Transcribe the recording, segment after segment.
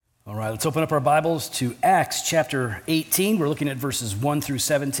All right, let's open up our Bibles to Acts chapter 18. We're looking at verses 1 through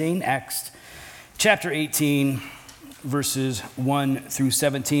 17. Acts chapter 18, verses 1 through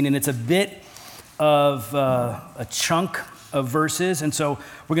 17. And it's a bit of a chunk of verses. And so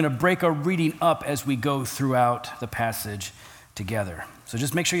we're going to break our reading up as we go throughout the passage together. So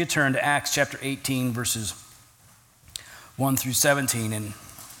just make sure you turn to Acts chapter 18, verses 1 through 17. And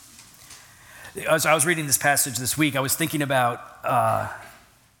as I was reading this passage this week, I was thinking about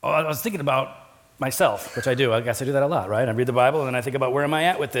myself, which I do. I guess I do that a lot, right? I read the Bible and then I think about where am I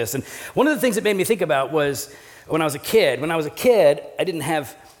at with this. And one of the things that made me think about was when I was a kid. When I was a kid, I didn't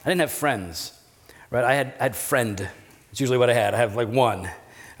have friends, right? I had friend. It's usually what I had. I have like one.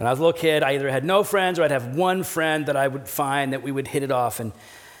 When I was a little kid, I either had no friends or I'd have one friend that I would find that we would hit it off.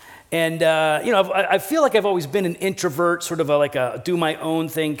 And I feel like I've always been an introvert, sort of like a do my own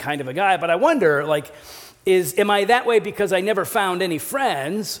thing kind of a guy. But I wonder, am I that way because I never found any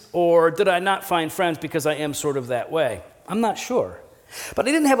friends, or did I not find friends because I am sort of that way? I'm not sure. But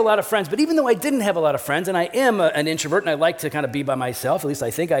I didn't have a lot of friends. But even though I didn't have a lot of friends, and I am an introvert, and I like to kind of be by myself, at least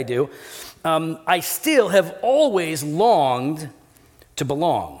I think I do, I still have always longed to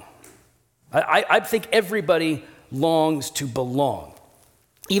belong. I think everybody longs to belong.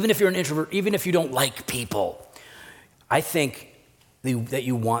 Even if you're an introvert, even if you don't like people, I think that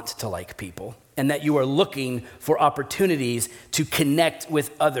you want to like people and that you are looking for opportunities to connect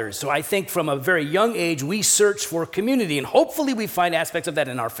with others. So I think from a very young age, we search for community, and hopefully we find aspects of that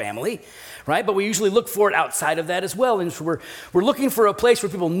in our family, right? But we usually look for it outside of that as well. And so we're looking for a place where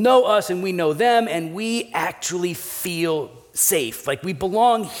people know us and we know them, and we actually feel safe, like we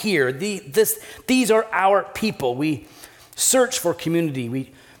belong here. These are our people. We search for community.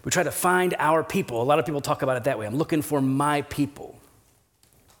 We try to find our people. A lot of people talk about it that way. I'm looking for my people.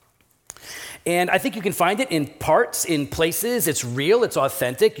 And I think you can find it in parts, in places. It's real, it's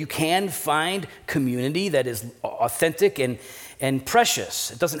authentic. You can find community that is authentic and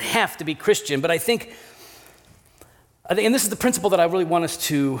precious. It doesn't have to be Christian, but I think, and this is the principle that I really want us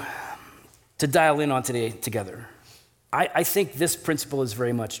to dial in on today together. I think this principle is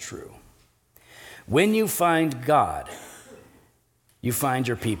very much true. When you find God, you find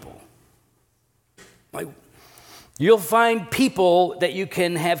your people. You'll find people that you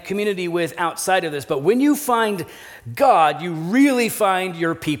can have community with outside of this, but when you find God, you really find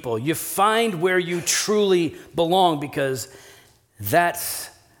your people. You find where you truly belong, because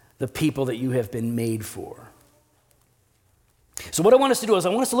that's the people that you have been made for. So what I want us to do is I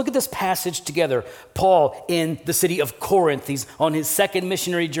want us to look at this passage together. Paul in the city of Corinth. He's on his second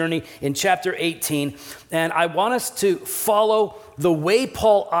missionary journey in chapter 18. And I want us to follow the way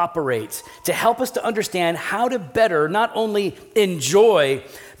Paul operates to help us to understand how to better not only enjoy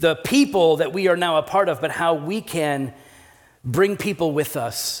the people that we are now a part of, but how we can bring people with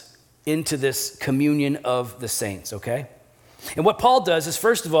us into this communion of the saints, okay? And what Paul does is,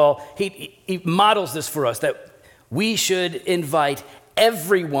 first of all, he models this for us, that we should invite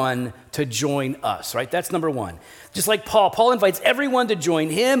everyone to join us, right? That's number one. Just like Paul invites everyone to join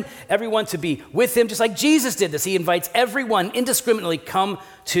him, everyone to be with him, just like Jesus did this. He invites everyone indiscriminately, come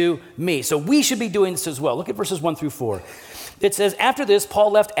to me. So we should be doing this as well. Look at verses 1 through 4. It says, after this,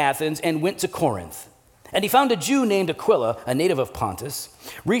 Paul left Athens and went to Corinth. And he found a Jew named Aquila, a native of Pontus,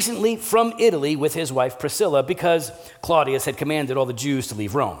 recently from Italy with his wife Priscilla, because Claudius had commanded all the Jews to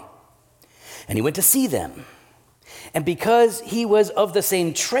leave Rome. And he went to see them. And because he was of the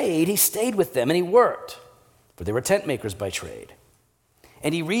same trade, he stayed with them and he worked, for they were tent makers by trade.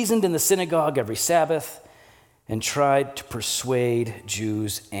 And he reasoned in the synagogue every Sabbath and tried to persuade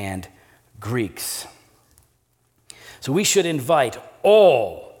Jews and Greeks. So we should invite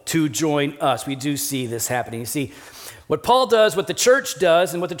all to join us. We do see this happening. You see, what Paul does, what the church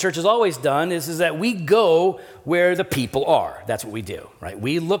does, and what the church has always done is that we go where the people are. That's what we do, right?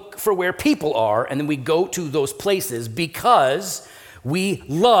 We look for where people are, and then we go to those places because we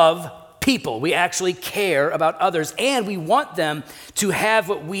love people. We actually care about others, and we want them to have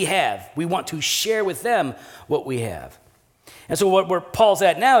what we have. We want to share with them what we have. And so where Paul's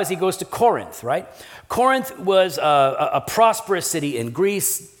at now is he goes to Corinth, right? Corinth was a prosperous city in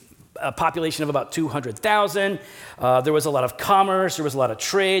Greece, a population of about 200,000. There was a lot of commerce, there was a lot of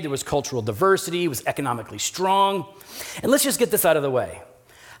trade, there was cultural diversity, it was economically strong. And let's just get this out of the way.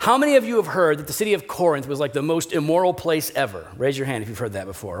 How many of you have heard that the city of Corinth was like the most immoral place ever? Raise your hand if you've heard that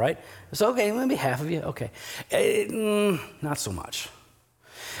before, right? So, okay, maybe half of you, okay. Not so much.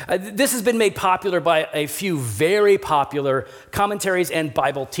 This has been made popular by a few very popular commentaries and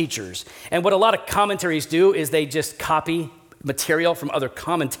Bible teachers. And what a lot of commentaries do is they just copy material from other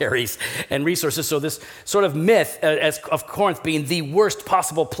commentaries and resources. So this sort of myth of Corinth being the worst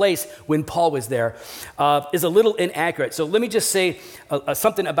possible place when Paul was there is a little inaccurate. So let me just say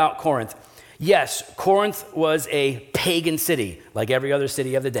something about Corinth. Yes, Corinth was a pagan city, like every other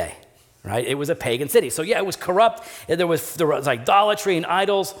city of the day, right? It was a pagan city. So yeah, it was corrupt. There was idolatry and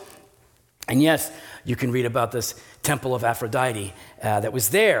idols. And yes, you can read about this temple of Aphrodite that was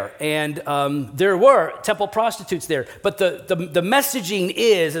there. And there were temple prostitutes there. But the messaging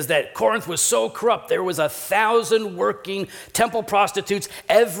is that Corinth was so corrupt. There was 1,000 working temple prostitutes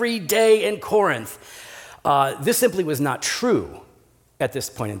every day in Corinth. This simply was not true at this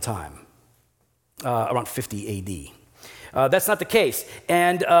point in time, around 50 AD. That's not the case.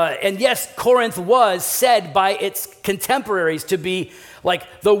 And yes, Corinth was said by its contemporaries to be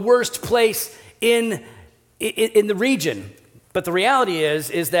like the worst place in the region. But the reality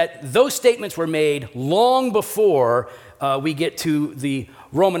is that those statements were made long before we get to the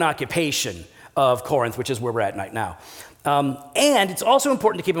Roman occupation of Corinth, which is where we're at right now. And it's also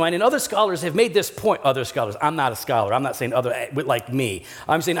important to keep in mind, and other scholars have made this point. Other scholars, I'm not a scholar. I'm not saying other like me.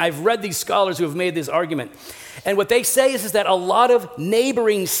 I'm saying I've read these scholars who have made this argument. And what they say is that a lot of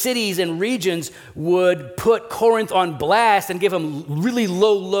neighboring cities and regions would put Corinth on blast and give them really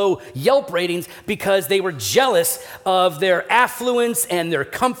low Yelp ratings because they were jealous of their affluence and their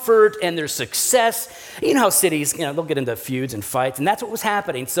comfort and their success. You know how cities, they'll get into feuds and fights, and that's what was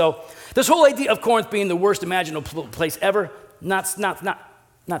happening. So this whole idea of Corinth being the worst imaginable place ever, not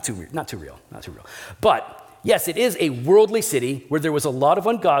too real. But yes, it is a worldly city where there was a lot of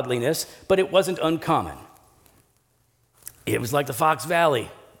ungodliness, but it wasn't uncommon. It was like the Fox Valley,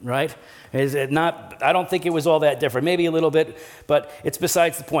 right? Is it not? I don't think it was all that different. Maybe a little bit, but it's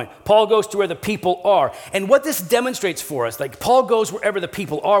besides the point. Paul goes to where the people are. And what this demonstrates for us, like Paul goes wherever the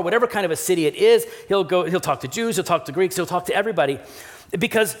people are, whatever kind of a city it is, he'll talk to Jews, he'll talk to Greeks, he'll talk to everybody.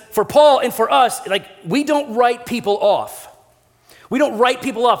 Because for Paul and for us, we don't write people off. We don't write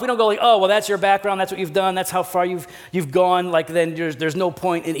people off. We don't go like, oh, well, that's your background, that's what you've done, that's how far you've gone, then there's no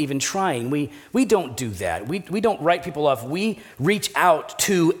point in even trying. We don't do that. We don't write people off. We reach out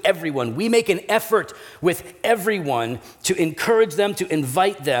to everyone. We make an effort with everyone to encourage them, to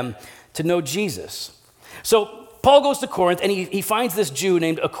invite them to know Jesus. So Paul goes to Corinth, and he finds this Jew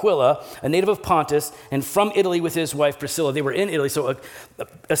named Aquila, a native of Pontus, and from Italy with his wife Priscilla. They were in Italy. So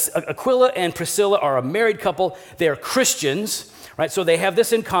Aquila and Priscilla are a married couple. They are Christians. Right, so they have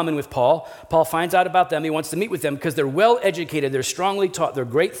this in common with Paul. Paul finds out about them. He wants to meet with them because they're well educated. They're strongly taught. They're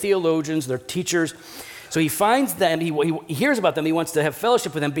great theologians. They're teachers. So he finds them. He hears about them. He wants to have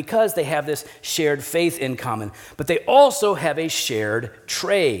fellowship with them because they have this shared faith in common. But they also have a shared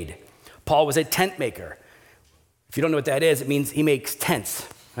trade. Paul was a tent maker. If you don't know what that is, it means he makes tents.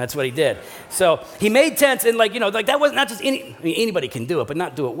 That's what he did. So he made tents, and that was not just anybody can do it, but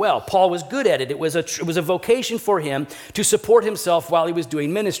not do it well. Paul was good at it. It was a vocation for him to support himself while he was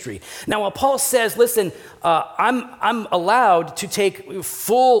doing ministry. Now, while Paul says, "Listen, I'm allowed to take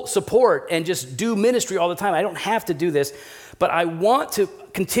full support and just do ministry all the time. I don't have to do this, but I want to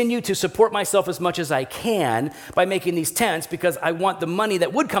continue to support myself as much as I can by making these tents because I want the money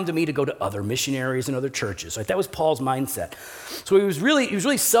that would come to me to go to other missionaries and other churches." Right? That was Paul's mindset. So he was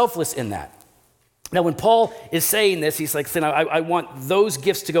really selfless in that. Now, when Paul is saying this, he's like, I want those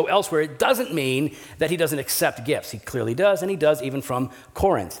gifts to go elsewhere. It doesn't mean that he doesn't accept gifts. He clearly does, and he does even from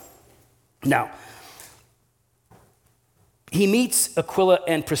Corinth. Now, he meets Aquila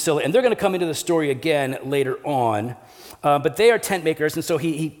and Priscilla, and they're going to come into the story again later on. But they are tent makers, and so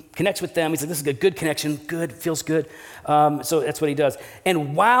he connects with them. He's like, this is a good connection. Good, feels good. So that's what he does.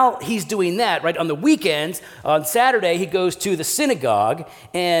 And while he's doing that, right, on the weekends, on Saturday, he goes to the synagogue,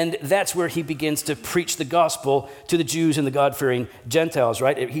 and that's where he begins to preach the gospel to the Jews and the God-fearing Gentiles,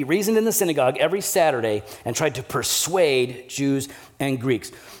 right? He reasoned in the synagogue every Saturday and tried to persuade Jews and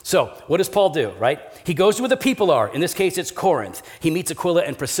Greeks. So what does Paul do, right? He goes to where the people are. In this case, it's Corinth. He meets Aquila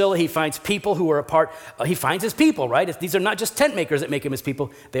and Priscilla. He finds people who are a part. He finds his people, right? These are not just tent makers that make him his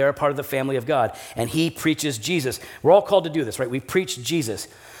people. They are a part of the family of God. And he preaches Jesus. We're all called to do this, right? We preach Jesus.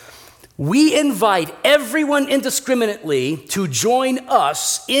 We invite everyone indiscriminately to join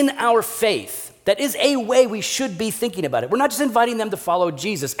us in our faith. That is a way we should be thinking about it. We're not just inviting them to follow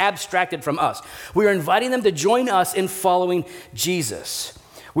Jesus, abstracted from us. We are inviting them to join us in following Jesus.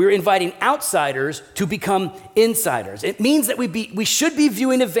 We're inviting outsiders to become insiders. It means that we should be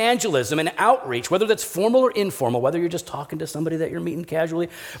viewing evangelism and outreach, whether that's formal or informal, whether you're just talking to somebody that you're meeting casually,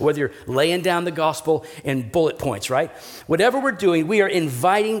 or whether you're laying down the gospel in bullet points, right? Whatever we're doing, we are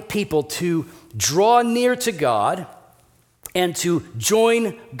inviting people to draw near to God and to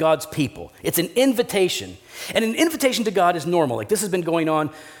join God's people. It's an invitation. And an invitation to God is normal. Like this has been going on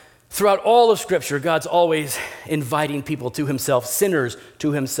throughout all of Scripture. God's always inviting people to himself, sinners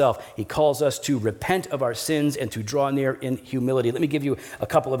to himself. He calls us to repent of our sins and to draw near in humility. Let me give you a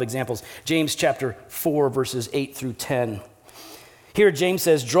couple of examples. James chapter 4, verses 8 through 10. Here James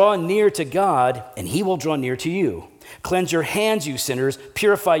says, "Draw near to God, and he will draw near to you. Cleanse your hands, you sinners.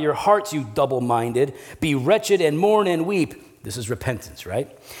 Purify your hearts, you double-minded. Be wretched and mourn and weep." This is repentance, right?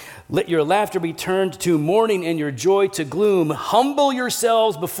 "Let your laughter be turned to mourning and your joy to gloom. Humble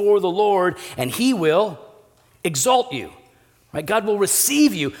yourselves before the Lord, and he will exalt you." Right? God will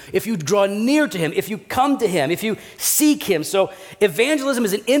receive you if you draw near to him, if you come to him, if you seek him. So evangelism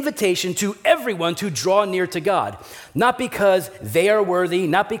is an invitation to everyone to draw near to God. Not because they are worthy,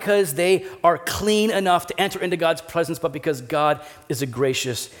 not because they are clean enough to enter into God's presence, but because God is a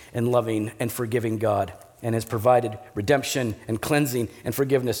gracious and loving and forgiving God and has provided redemption and cleansing and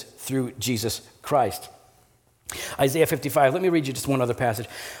forgiveness through Jesus Christ. Isaiah 55, let me read you just one other passage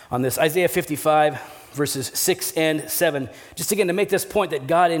on this. Isaiah 55, verses 6 and 7, just again to make this point that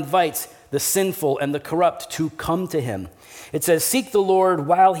God invites the sinful and the corrupt to come to him. It says, "Seek the Lord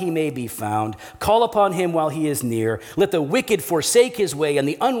while he may be found. Call upon him while he is near. Let the wicked forsake his way and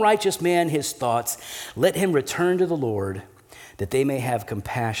the unrighteous man his thoughts. Let him return to the Lord, that they may have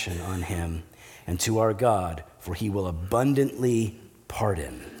compassion on him, and to our God, for he will abundantly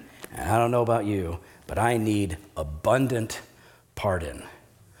pardon." And I don't know about you, but I need abundant pardon.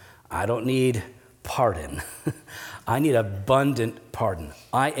 I don't need pardon. I need abundant pardon.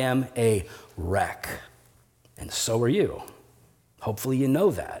 I am a wreck, and so are you. Hopefully you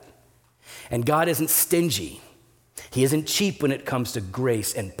know that. And God isn't stingy. He isn't cheap when it comes to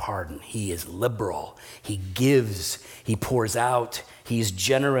grace and pardon. He is liberal. He gives. He pours out. He's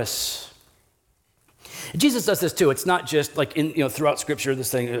generous. Jesus does this too. It's not just like throughout Scripture, this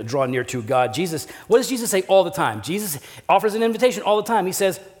thing, draw near to God. What does Jesus say all the time? Jesus offers an invitation all the time. He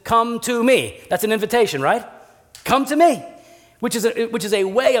says, "Come to me." That's an invitation, right? Come to me, which is a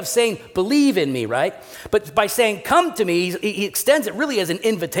way of saying, believe in me, right? But by saying, "Come to me," he extends it really as an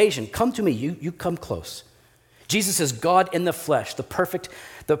invitation. Come to me. You come close. Jesus is God in the flesh, the perfect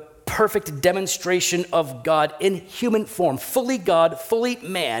demonstration of God in human form, fully God, fully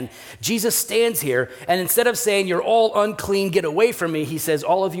man. Jesus stands here, and instead of saying, "You're all unclean, get away from me," he says,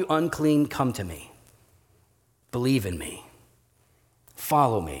 "All of you unclean, come to me. Believe in me.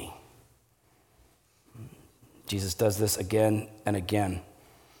 Follow me." Jesus does this again and again.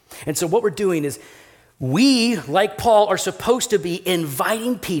 And so what we're doing is we, like Paul, are supposed to be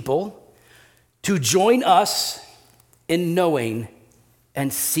inviting people to join us in knowing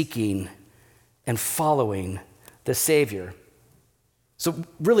and seeking and following the Savior. So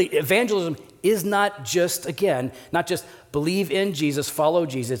really, evangelism is not just believe in Jesus, follow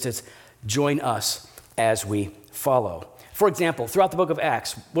Jesus. It's join us as we follow. For example, throughout the book of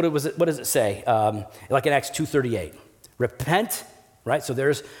Acts, what does it say? Like in Acts 2:38, repent, right? So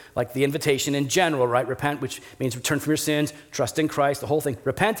there's like the invitation in general, right? Repent, which means return from your sins, trust in Christ, the whole thing.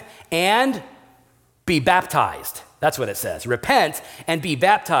 Repent and be baptized. That's what it says. Repent and be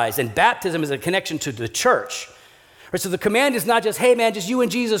baptized. And baptism is a connection to the church. Right, so the command is not just, "Hey man, just you and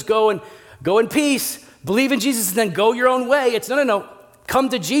Jesus go in peace, believe in Jesus and then go your own way." It's no. Come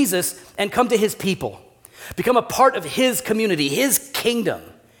to Jesus and come to his people. Become a part of his community, his kingdom,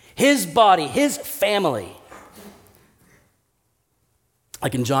 his body, his family.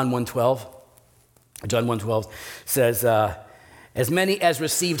 Like in John 1:12 says, as many as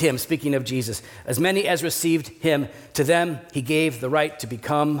received him, speaking of Jesus, as many as received him, to them he gave the right to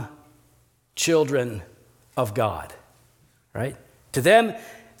become children of God, right? To them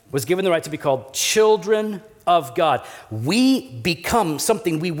was given the right to be called children of God. We become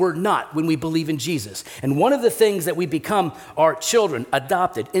something we were not when we believe in Jesus. And one of the things that we become are children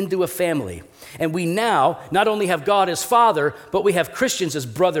adopted into a family. And we now not only have God as Father, but we have Christians as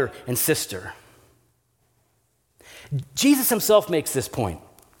brother and sister. Jesus himself makes this point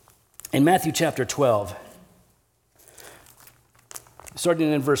in Matthew chapter 12,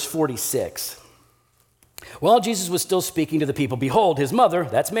 starting in verse 46. While Jesus was still speaking to the people, behold, his mother,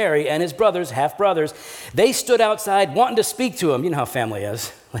 that's Mary, and his brothers, half-brothers, they stood outside wanting to speak to him. You know how family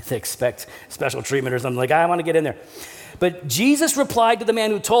is. Like they expect special treatment or something. Like, I want to get in there. But Jesus replied to the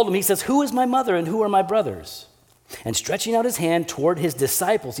man who told him, he says, "Who is my mother and who are my brothers?" And stretching out his hand toward his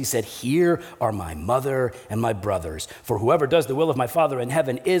disciples, he said, "Here are my mother and my brothers. For whoever does the will of my Father in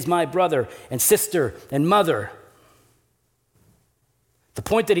heaven is my brother and sister and mother." The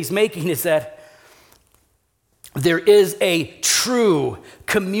point that he's making is that there is a true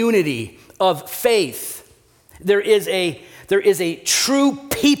community of faith. There's There is a true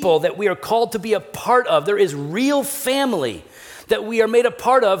people that we are called to be a part of. There is real family that we are made a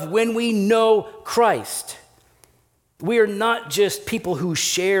part of when we know Christ. We are not just people who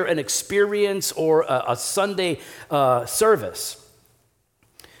share an experience or a Sunday service.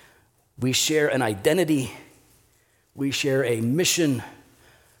 We share an identity. We share a mission.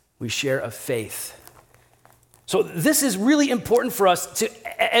 We share a faith. So this is really important for us to,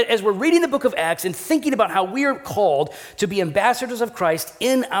 as we're reading the book of Acts and thinking about how we are called to be ambassadors of Christ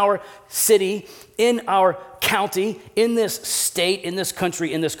in our city, in our county, in this state, in this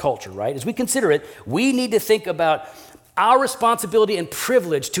country, in this culture, right? As we consider it, we need to think about our responsibility and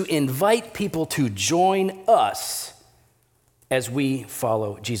privilege to invite people to join us as we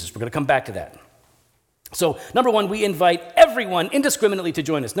follow Jesus. We're going to come back to that. So, number one, we invite everyone indiscriminately to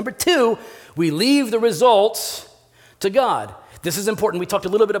join us. Number two, we leave the results to God. This is important. We talked a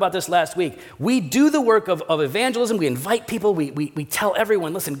little bit about this last week. We do the work of evangelism. We invite people. We tell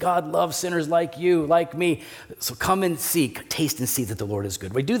everyone, listen, God loves sinners like you, like me. So come and see, taste and see that the Lord is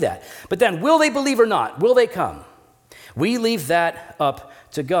good. We do that. But then, will they believe or not? Will they come? We leave that up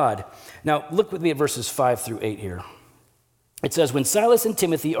to God. Now, look with me at verses 5 through 8 here. It says, when Silas and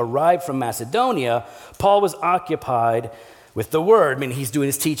Timothy arrived from Macedonia, Paul was occupied with the word. I mean, he's doing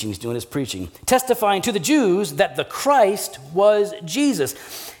his teaching, he's doing his preaching, testifying to the Jews that the Christ was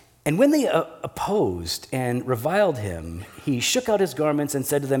Jesus. And when they opposed and reviled him, he shook out his garments and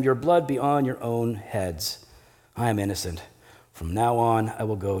said to them, your blood be on your own heads. I am innocent. From now on, I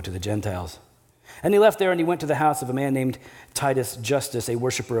will go to the Gentiles. And he left there and he went to the house of a man named Titus Justus, a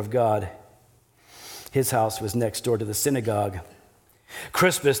worshiper of God. His house was next door to the synagogue.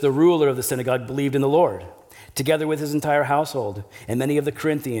 Crispus, the ruler of the synagogue, believed in the Lord, together with his entire household. And many of the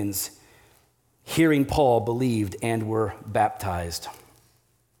Corinthians, hearing Paul, believed and were baptized.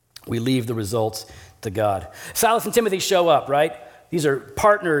 We leave the results to God. Silas and Timothy show up, right? These are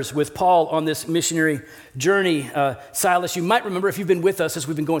partners with Paul on this missionary journey. Silas, you might remember if you've been with us as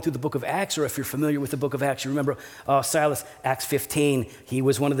we've been going through the book of Acts, or if you're familiar with the book of Acts, you remember Silas, Acts 15. He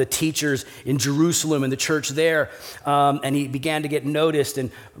was one of the teachers in Jerusalem in the church there, and he began to get noticed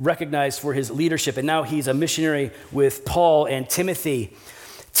and recognized for his leadership. And now he's a missionary with Paul and Timothy.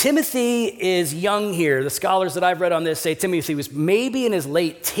 Timothy is young here. The scholars that I've read on this say Timothy was maybe in his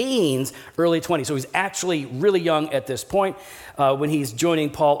late teens, early 20s. So he's actually really young at this point when he's joining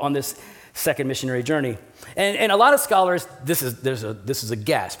Paul on this second missionary journey. And a lot of scholars, this is a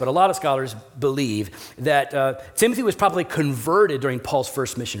guess, but a lot of scholars believe that Timothy was probably converted during Paul's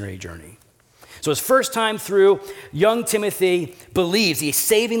first missionary journey. So his first time through, young Timothy believes, he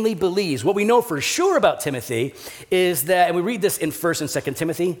savingly believes. What we know for sure about Timothy is that, and we read this in 1st and 2nd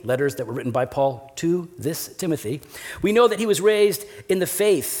Timothy, letters that were written by Paul to this Timothy, we know that he was raised in the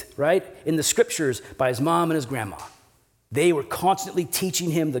faith, right, in the scriptures by his mom and his grandma. They were constantly teaching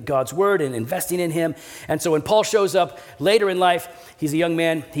him the God's word and investing in him. And so when Paul shows up later in life, he's a young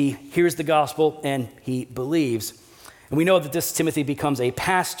man, he hears the gospel and he believes. And we know that this Timothy becomes a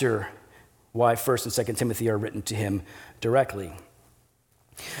pastor, why 1st and 2nd Timothy are written to him directly.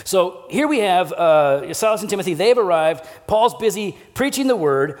 So here we have Silas and Timothy. They've arrived. Paul's busy preaching the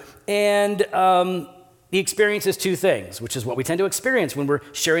word, and he experiences two things, which is what we tend to experience when we're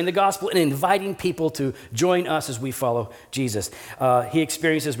sharing the gospel and inviting people to join us as we follow Jesus. He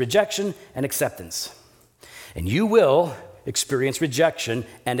experiences rejection and acceptance. And you will experience rejection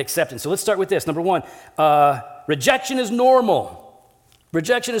and acceptance. So let's start with this. Number one, rejection is normal.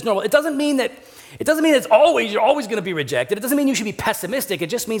 Rejection is normal. It doesn't mean that you're always going to be rejected. It doesn't mean you should be pessimistic. It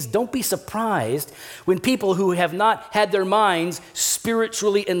just means don't be surprised when people who have not had their minds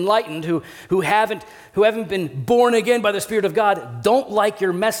spiritually enlightened, who haven't been born again by the Spirit of God, don't like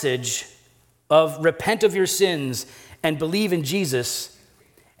your message of repent of your sins and believe in Jesus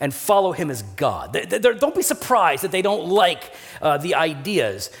and follow him as God. Don't be surprised that they don't like the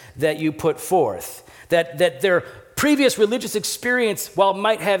ideas that you put forth, that their previous religious experience, while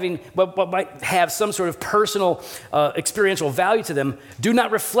might have some sort of personal experiential value to them, do not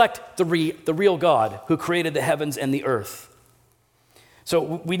reflect the real God who created the heavens and the earth.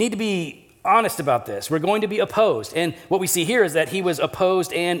 So we need to be honest about this. We're going to be opposed. And what we see here is that he was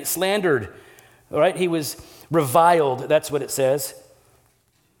opposed and slandered. All right? He was reviled. That's what it says.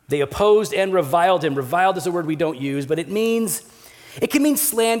 They opposed and reviled him. Reviled is a word we don't use, but it can mean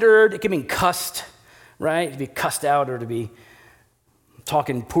slandered. It can mean cussed. Right? To be cussed out or to be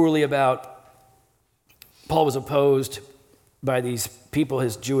talking poorly about. Paul was opposed by these people,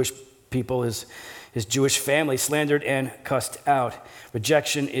 his Jewish people, his Jewish family, slandered and cussed out.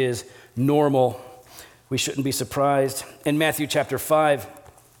 Rejection is normal. We shouldn't be surprised. In Matthew chapter 5,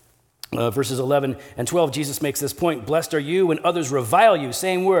 Verses 11 and 12, Jesus makes this point. Blessed are you when others revile you,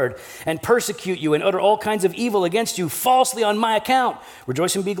 same word, and persecute you and utter all kinds of evil against you falsely on my account.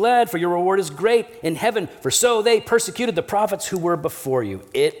 Rejoice and be glad, for your reward is great in heaven, for so they persecuted the prophets who were before you.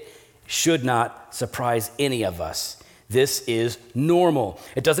 It should not surprise any of us. This is normal.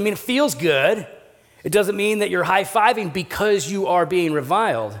 It doesn't mean it feels good. It doesn't mean that you're high-fiving because you are being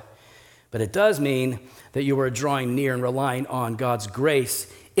reviled. But it does mean that you are drawing near and relying on God's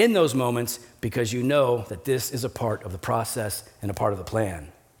grace in those moments because you know that this is a part of the process and a part of the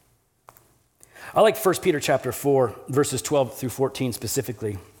plan. I like 1 Peter chapter 4, verses 12 through 14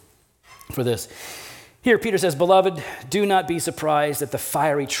 specifically for this. Here, Peter says, Beloved, do not be surprised at the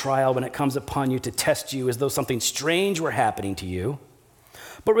fiery trial when it comes upon you to test you as though something strange were happening to you.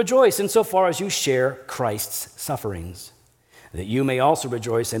 But rejoice insofar as you share Christ's sufferings, that you may also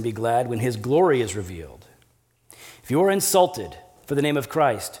rejoice and be glad when his glory is revealed. If you are insulted for the name of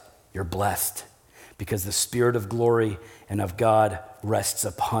Christ, you're blessed because the Spirit of glory and of God rests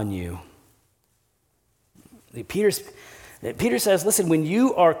upon you. Peter says, listen, when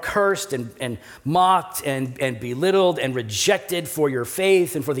you are cursed and mocked and belittled and rejected for your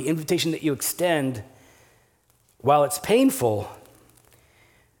faith and for the invitation that you extend, while it's painful,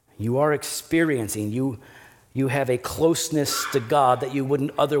 you are experiencing, you have a closeness to God that you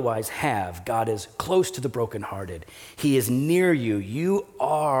wouldn't otherwise have. God is close to the brokenhearted. He is near you. You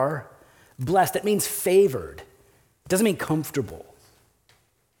are blessed. That means favored. It doesn't mean comfortable.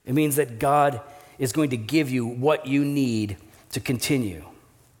 It means that God is going to give you what you need to continue.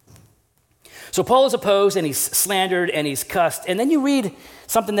 So Paul is opposed and he's slandered and he's cussed. And then you read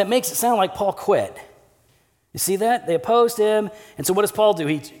something that makes it sound like Paul quit. You see that? They opposed him. And so what does Paul do?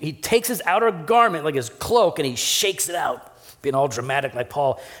 He takes his outer garment, like his cloak, and he shakes it out, being all dramatic like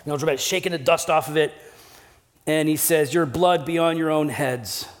Paul, shaking the dust off of it. And he says, your blood be on your own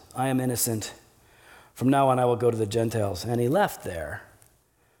heads. I am innocent. From now on, I will go to the Gentiles. And he left there.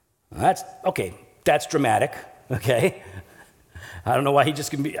 That's dramatic, okay? I don't know why he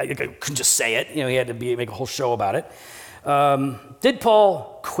just couldn't just say it. He had to make a whole show about it. Did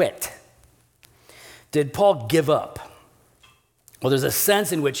Paul quit? Did Paul give up? Well, there's a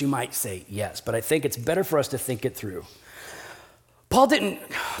sense in which you might say yes, but I think it's better for us to think it through. Paul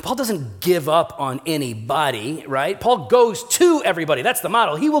doesn't give up on anybody, right? Paul goes to everybody. That's the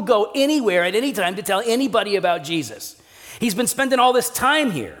model. He will go anywhere at any time to tell anybody about Jesus. He's been spending all this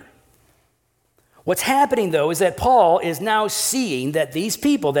time here. What's happening, though, is that Paul is now seeing that these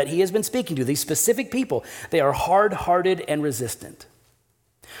people that he has been speaking to, these specific people, they are hard-hearted and resistant.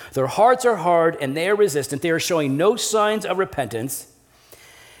 Their hearts are hard and they are resistant. They are showing no signs of repentance.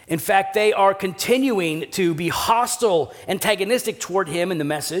 In fact, they are continuing to be hostile, antagonistic toward him in the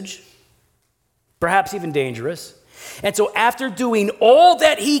message, perhaps even dangerous. And so after doing all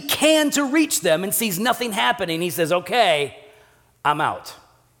that he can to reach them and sees nothing happening, he says, okay, I'm out.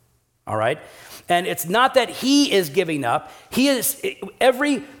 All right? And it's not that he is giving up.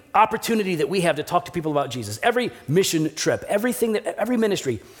 Every opportunity that we have to talk to people about Jesus, every mission trip, every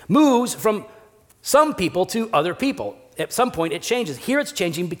ministry moves from some people to other people. At some point it changes. Here it's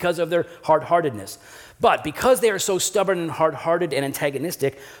changing because of their hard-heartedness. But because they are so stubborn and hard-hearted and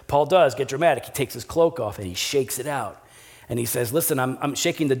antagonistic, Paul does get dramatic. He takes his cloak off and he shakes it out. And he says, listen, I'm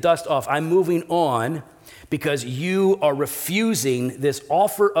shaking the dust off. I'm moving on because you are refusing this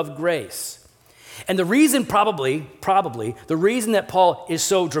offer of grace. And the reason probably, the reason that Paul is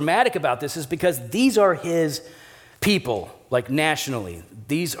so dramatic about this is because these are his people, like nationally.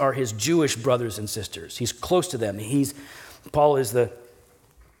 These are his Jewish brothers and sisters. He's close to them. Paul is the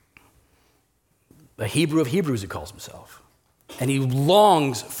Hebrew of Hebrews, he calls himself. And he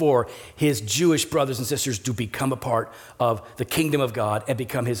longs for his Jewish brothers and sisters to become a part of the kingdom of God and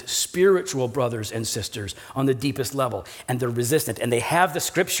become his spiritual brothers and sisters on the deepest level. And they're resistant. And they have the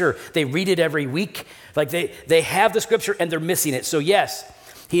scripture. They read it every week. Like they have the scripture and they're missing it. So yes,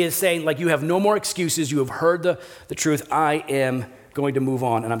 he is saying, like, you have no more excuses. You have heard the truth. I am going to move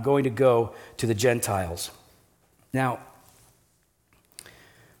on and I'm going to go to the Gentiles. Now,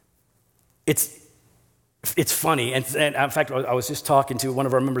 it's funny, and in fact, I was just talking to one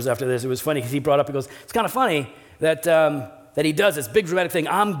of our members after this. It was funny because he brought up, he goes, it's kind of funny that he does this big dramatic thing.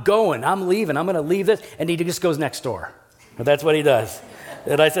 I'm leaving, I'm going to leave this, and he just goes next door. But that's what he does.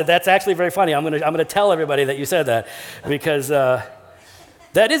 And I said, that's actually very funny. I'm going to tell everybody that you said that because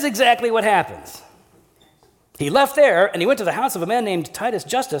that is exactly what happens. He left there, and he went to the house of a man named Titus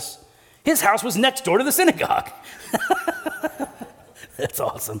Justus. His house was next door to the synagogue. That's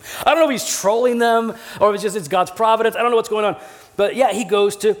awesome. I don't know if he's trolling them or if it's God's providence. I don't know what's going on. But yeah, he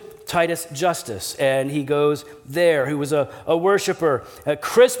goes to Titus Justus, and he goes there, who was a worshiper.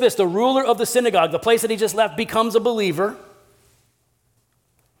 Crispus, the ruler of the synagogue, the place that he just left, becomes a believer.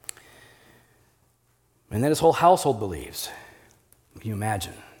 And then his whole household believes. Can you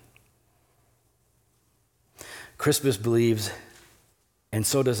imagine? Crispus believes, and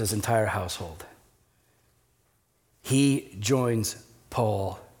so does his entire household. He joins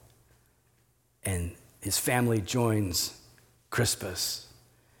Paul, and his family joins Crispus.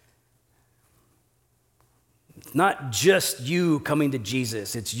 It's not just you coming to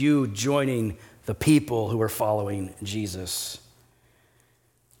Jesus, it's you joining the people who are following Jesus.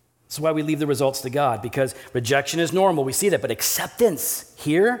 That's why we leave the results to God, because rejection is normal. We see that. But acceptance,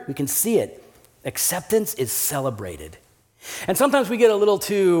 here, we can see it. Acceptance is celebrated. And sometimes we get a little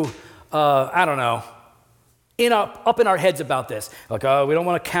too, up in our heads about this. Like, we don't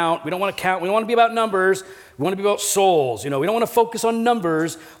want to count. We don't want to be about numbers. We want to be about souls. We don't want to focus on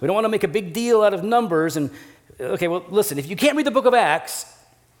numbers. We don't want to make a big deal out of numbers. And, okay, well, listen, if you can't read the book of Acts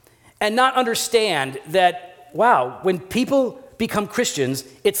and not understand that, wow, when people become Christians,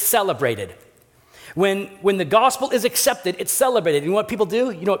 it's celebrated. When the gospel is accepted, it's celebrated. You know what people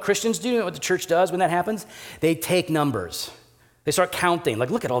do? You know what Christians do? You know what the church does when that happens? They take numbers. They start counting. Like,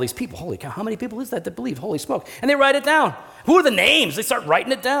 look at all these people. Holy cow, how many people is that believe? Holy smoke. And they write it down. Who are the names? They start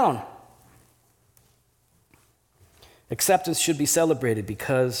writing it down. Acceptance should be celebrated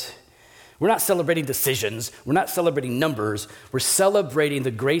because we're not celebrating decisions. We're not celebrating numbers. We're celebrating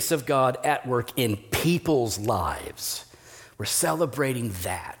the grace of God at work in people's lives. We're celebrating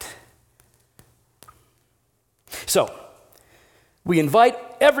that. So, we invite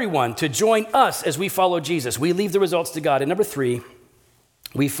everyone to join us as we follow Jesus. We leave the results to God. And number 3,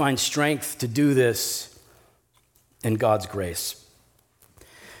 we find strength to do this in God's grace.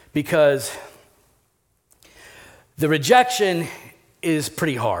 Because the rejection is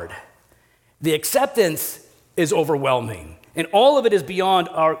pretty hard. The acceptance is overwhelming. And all of it is beyond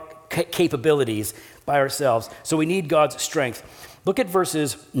our capabilities by ourselves. So we need God's strength. Look at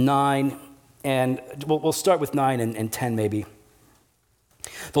verses 9, and we'll start with 9 and 10 maybe.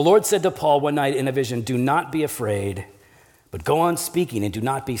 The Lord said to Paul one night in a vision, "Do not be afraid, but go on speaking and do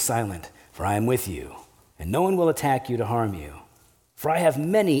not be silent, for I am with you, and no one will attack you to harm you. For I have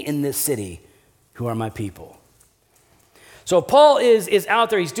many in this city who are my people." So Paul is out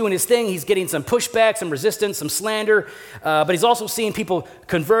there, he's doing his thing, he's getting some pushback, some resistance, some slander, but he's also seeing people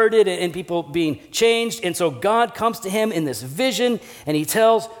converted and people being changed. And so God comes to him in this vision, and he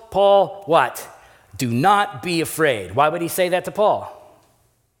tells Paul what? Do not be afraid. Why would he say that to Paul?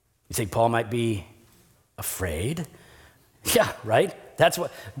 You think Paul might be afraid? Yeah, right? That's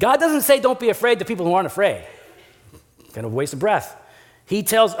what God doesn't say don't be afraid to people who aren't afraid. Kind of a waste of breath. He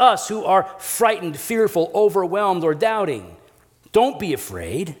tells us who are frightened, fearful, overwhelmed, or doubting, don't be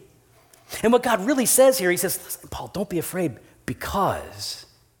afraid. And what God really says here, he says, listen, Paul, don't be afraid because,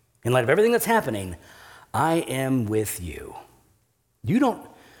 in light of everything that's happening, I am with you. You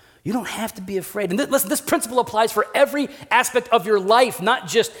don't have to be afraid. And listen, this principle applies for every aspect of your life, not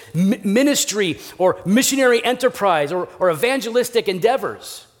just ministry or missionary enterprise or evangelistic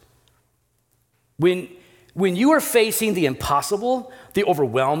endeavors. When you are facing the impossible, the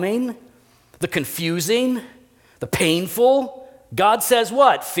overwhelming, the confusing, the painful, God says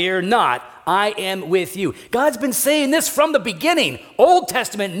what? Fear not, I am with you. God's been saying this from the beginning, Old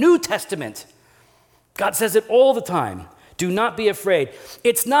Testament, New Testament. God says it all the time. Do not be afraid.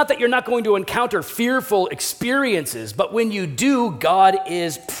 It's not that you're not going to encounter fearful experiences, but when you do, God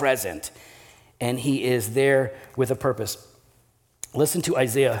is present, and he is there with a purpose. Listen to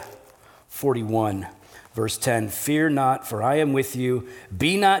Isaiah 41. Verse 10, fear not, for I am with you.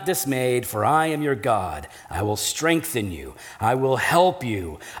 Be not dismayed, for I am your God. I will strengthen you. I will help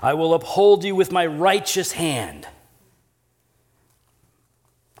you. I will uphold you with my righteous hand.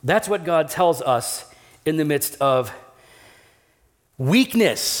 That's what God tells us in the midst of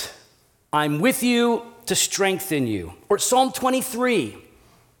weakness. I'm with you to strengthen you. Or Psalm 23.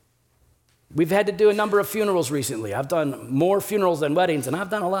 We've had to do a number of funerals recently. I've done more funerals than weddings, and I've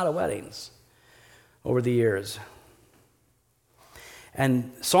done a lot of weddings over the years.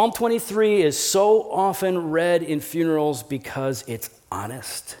 And Psalm 23 is so often read in funerals because it's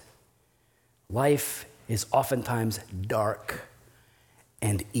honest. Life is oftentimes dark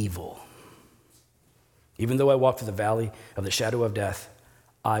and evil. Even though I walk through the valley of the shadow of death,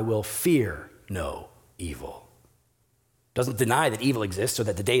 I will fear no evil. Doesn't deny that evil exists or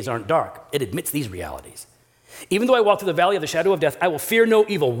that the days aren't dark. It admits these realities. Even though I walk through the valley of the shadow of death, I will fear no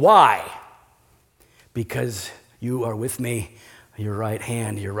evil. Why? Because you are with me, your right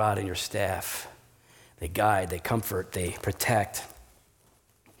hand, your rod, and your staff. They guide, they comfort, they protect.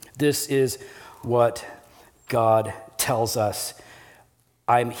 This is what God tells us.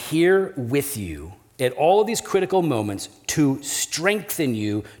 I'm here with you at all of these critical moments to strengthen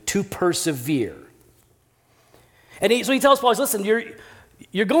you to persevere. And so he tells Paul, listen,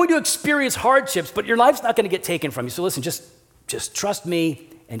 you're going to experience hardships, but your life's not going to get taken from you. So listen, just trust me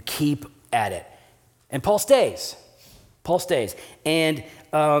and keep at it. And Paul stays. And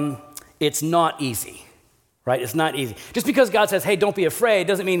it's not easy, right? It's not easy. Just because God says, hey, don't be afraid,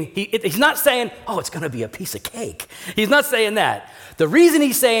 doesn't mean he's not saying, oh, it's going to be a piece of cake. He's not saying that. The reason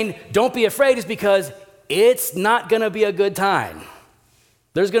he's saying don't be afraid is because it's not going to be a good time.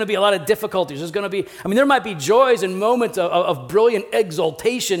 There's going to be a lot of difficulties. There might be joys and moments of brilliant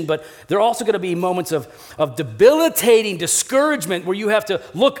exaltation, but there are also going to be moments of debilitating discouragement where you have to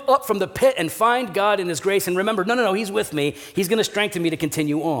look up from the pit and find God in his grace and remember, no, he's with me. He's going to strengthen me to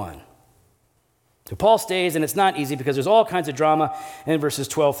continue on. So Paul stays, and it's not easy because there's all kinds of drama in verses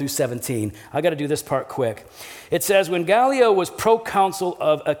 12 through 17. I got to do this part quick. It says, when Gallio was proconsul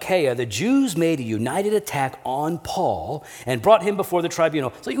of Achaia, the Jews made a united attack on Paul and brought him before the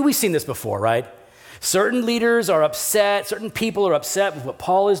tribunal. So we've seen this before, right? Certain leaders are upset, certain people are upset with what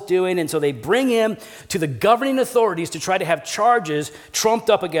Paul is doing, and so they bring him to the governing authorities to try to have charges trumped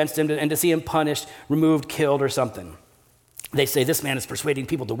up against him and to see him punished, removed, killed, or something. They say this man is persuading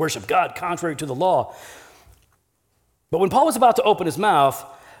people to worship God contrary to the law. But when Paul was about to open his mouth,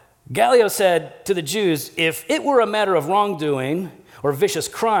 Gallio said to the Jews, if it were a matter of wrongdoing or vicious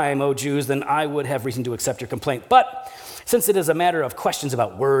crime, O Jews, then I would have reason to accept your complaint. But since it is a matter of questions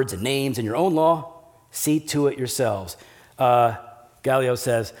about words and names in your own law, see to it yourselves. Gallio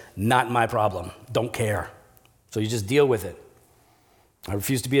says, not my problem. Don't care. So you just deal with it. I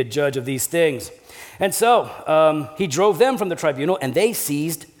refuse to be a judge of these things. And so he drove them from the tribunal, and they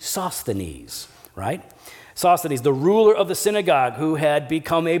seized Sosthenes, right? Sosthenes, the ruler of the synagogue, who had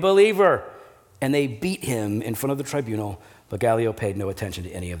become a believer. And they beat him in front of the tribunal, but Gallio paid no attention to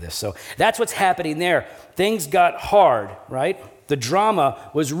any of this. So that's what's happening there. Things got hard, right? The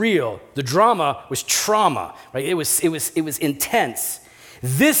drama was real. The drama was trauma, right? It was intense.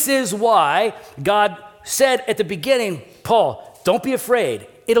 This is why God said at the beginning, Paul, don't be afraid.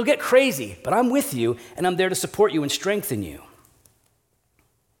 It'll get crazy, but I'm with you, and I'm there to support you and strengthen you.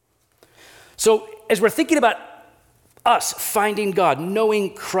 So as we're thinking about us finding God,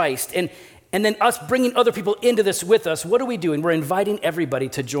 knowing Christ, and then us bringing other people into this with us, what are we doing? We're inviting everybody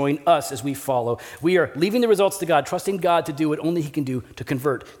to join us as we follow. We are leaving the results to God, trusting God to do what only he can do to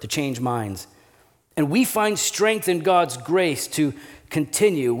convert, to change minds. And we find strength in God's grace to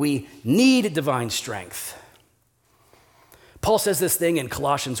continue. We need divine strength. Paul says this thing in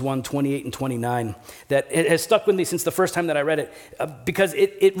Colossians 1, 28 and 29 that it has stuck with me since the first time that I read it because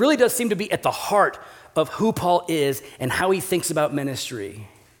it really does seem to be at the heart of who Paul is and how he thinks about ministry.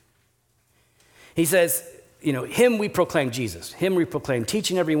 He says, him we proclaim Jesus. Him we proclaim,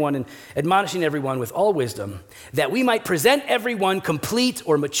 teaching everyone and admonishing everyone with all wisdom, that we might present everyone complete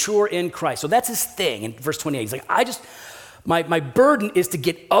or mature in Christ. So that's his thing in verse 28. He's like, my burden is to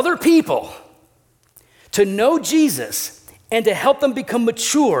get other people to know Jesus and to help them become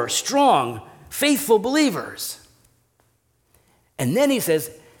mature, strong, faithful believers. And then he says,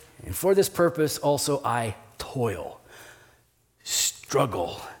 and for this purpose also I toil,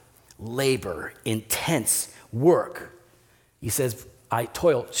 struggle, labor, intense work. He says, I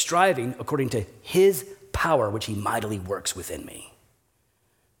toil, striving according to his power, which he mightily works within me.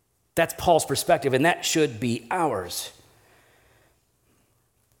 That's Paul's perspective, and that should be ours.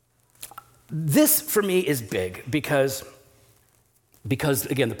 This, for me, is big because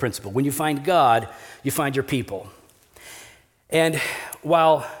again, the principle, when you find God, you find your people. And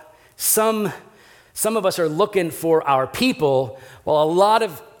while some of us are looking for our people, while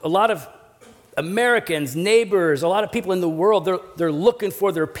a lot of Americans, neighbors, a lot of people in the world, they're looking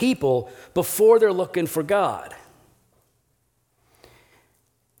for their people before they're looking for God.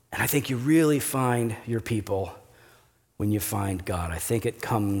 And I think you really find your people when you find God. I think it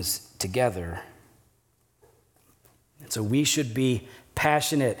comes together. And so we should be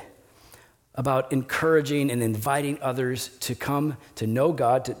passionate about encouraging and inviting others to come to know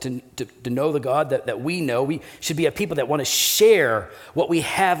God, to know the God that we know. We should be a people that want to share what we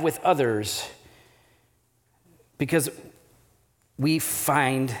have with others because we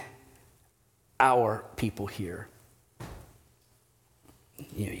find our people here.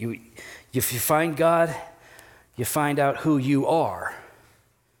 If you find God, you find out who you are.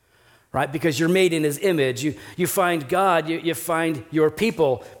 Right? Because you're made in his image. You find God, you find your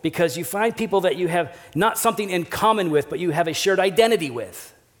people, because you find people that you have not something in common with, but you have a shared identity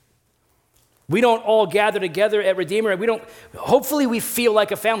with. We don't all gather together at Redeemer. Hopefully we feel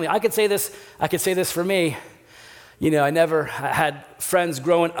like a family. I could say this for me. I had friends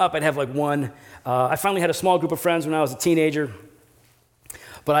growing up. I'd have like one. I finally had a small group of friends when I was a teenager.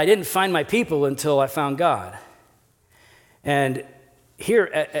 But I didn't find my people until I found God. And here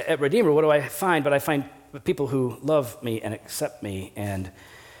at Redeemer, what do I find? But I find people who love me and accept me and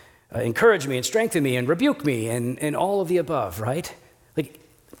encourage me and strengthen me and rebuke me and all of the above, right? Like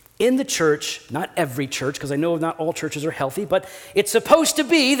in the church, not every church, because I know not all churches are healthy, but it's supposed to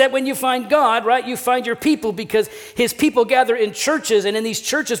be that when you find God, right, you find your people, because his people gather in churches, and in these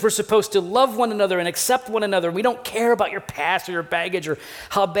churches we're supposed to love one another and accept one another. We don't care about your past or your baggage or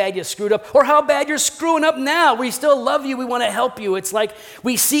how bad you screwed up or how bad you're screwing up now. We still love you. We want to help you. It's like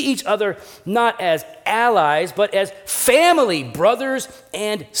we see each other not as allies, but as family, brothers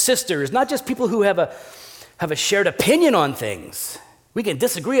and sisters, not just people who have a shared opinion on things. We can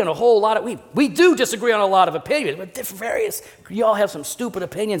disagree on a whole lot of, we do disagree on a lot of opinions, but you all have some stupid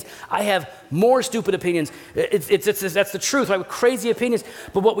opinions. I have more stupid opinions. That's the truth, right? Crazy opinions.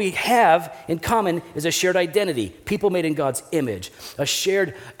 But what we have in common is a shared identity, people made in God's image, a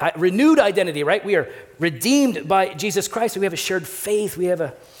shared, renewed identity, right? We are redeemed by Jesus Christ. We have a shared faith. We have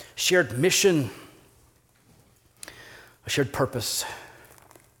a shared mission, a shared purpose.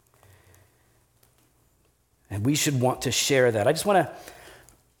 And we should want to share that.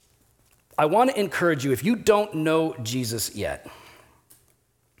 I want to encourage you, if you don't know Jesus yet,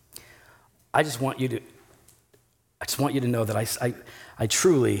 I just want you to know that I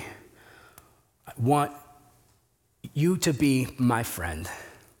truly want you to be my friend,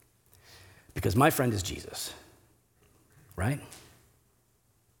 because my friend is Jesus, right?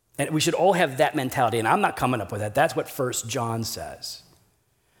 And we should all have that mentality, and I'm not coming up with that. That's what 1 John says,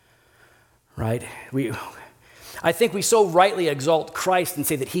 right? I think we so rightly exalt Christ and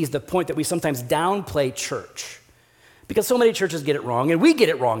say that he's the point that we sometimes downplay church, because so many churches get it wrong, and we get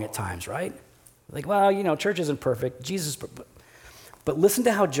it wrong at times, right? Like, well, church isn't perfect. But listen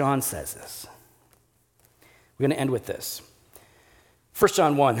to how John says this. We're going to end with this. 1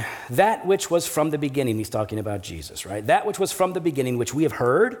 John 1, that which was from the beginning, he's talking about Jesus, right? That which was from the beginning, which we have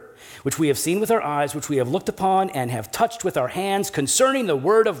heard, which we have seen with our eyes, which we have looked upon and have touched with our hands concerning the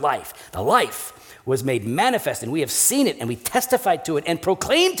word of life. The life was made manifest, and we have seen it, and we testified to it, and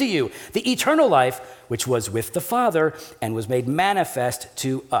proclaimed to you the eternal life, which was with the Father, and was made manifest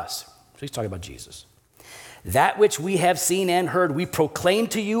to us. So he's talking about Jesus. That which we have seen and heard, we proclaim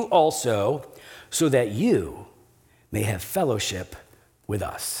to you also, so that you may have fellowship with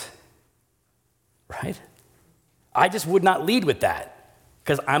us. Right? I just would not lead with that,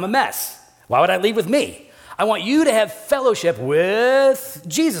 because I'm a mess. Why would I lead with me? I want you to have fellowship with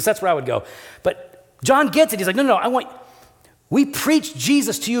Jesus. That's where I would go. But John gets it. He's like, no, we preach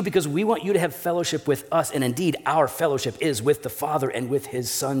Jesus to you because we want you to have fellowship with us. And indeed, our fellowship is with the Father and with his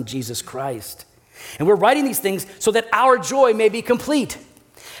Son, Jesus Christ. And we're writing these things so that our joy may be complete.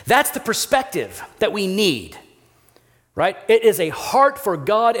 That's the perspective that we need, right? It is a heart for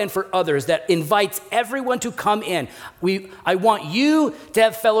God and for others that invites everyone to come in. I want you to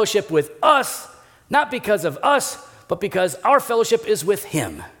have fellowship with us, not because of us, but because our fellowship is with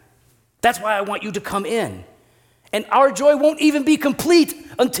him. That's why I want you to come in. And our joy won't even be complete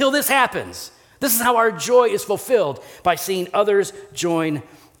until this happens. This is how our joy is fulfilled, by seeing others join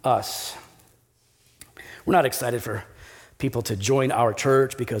us. We're not excited for people to join our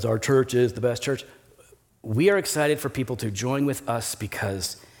church because our church is the best church. We are excited for people to join with us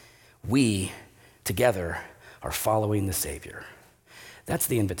because we together are following the Savior. That's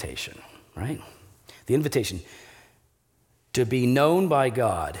the invitation, right? The invitation to be known by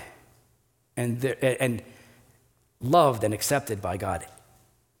God and loved and accepted by God,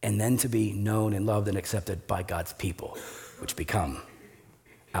 and then to be known and loved and accepted by God's people, which become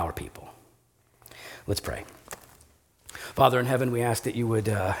our people. Let's pray. Father in heaven, we ask that you would,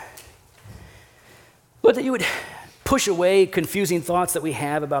 Lord, that you would push away confusing thoughts that we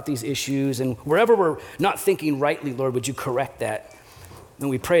have about these issues, and wherever we're not thinking rightly, Lord, would you correct that? And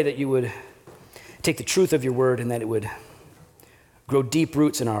we pray that you would take the truth of your word and that it would grow deep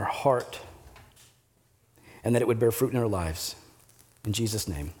roots in our heart, and that it would bear fruit in our lives. In Jesus'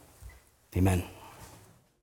 name, amen.